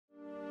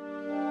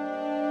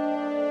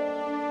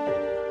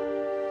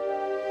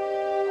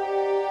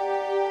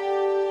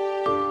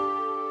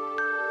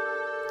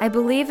I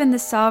believe in the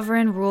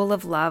sovereign rule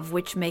of love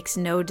which makes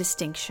no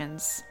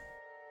distinctions.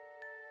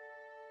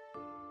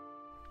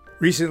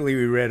 Recently,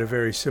 we read a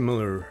very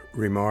similar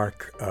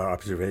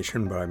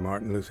observation by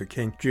Martin Luther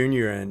King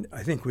Jr., and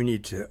I think we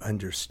need to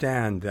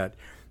understand that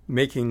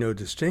making no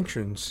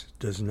distinctions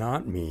does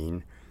not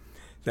mean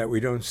that we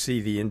don't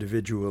see the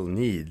individual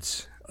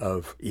needs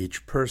of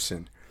each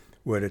person.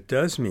 What it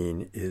does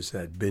mean is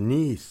that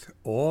beneath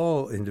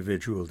all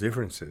individual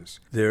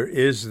differences, there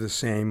is the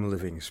same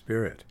living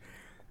spirit,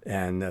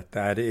 and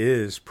that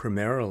is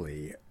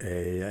primarily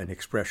an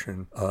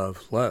expression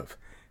of love,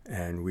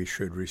 and we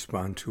should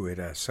respond to it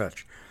as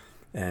such.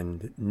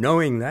 And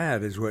knowing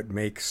that is what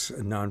makes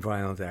a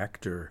nonviolent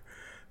actor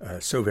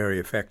so very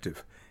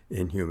effective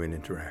in human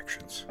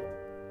interactions.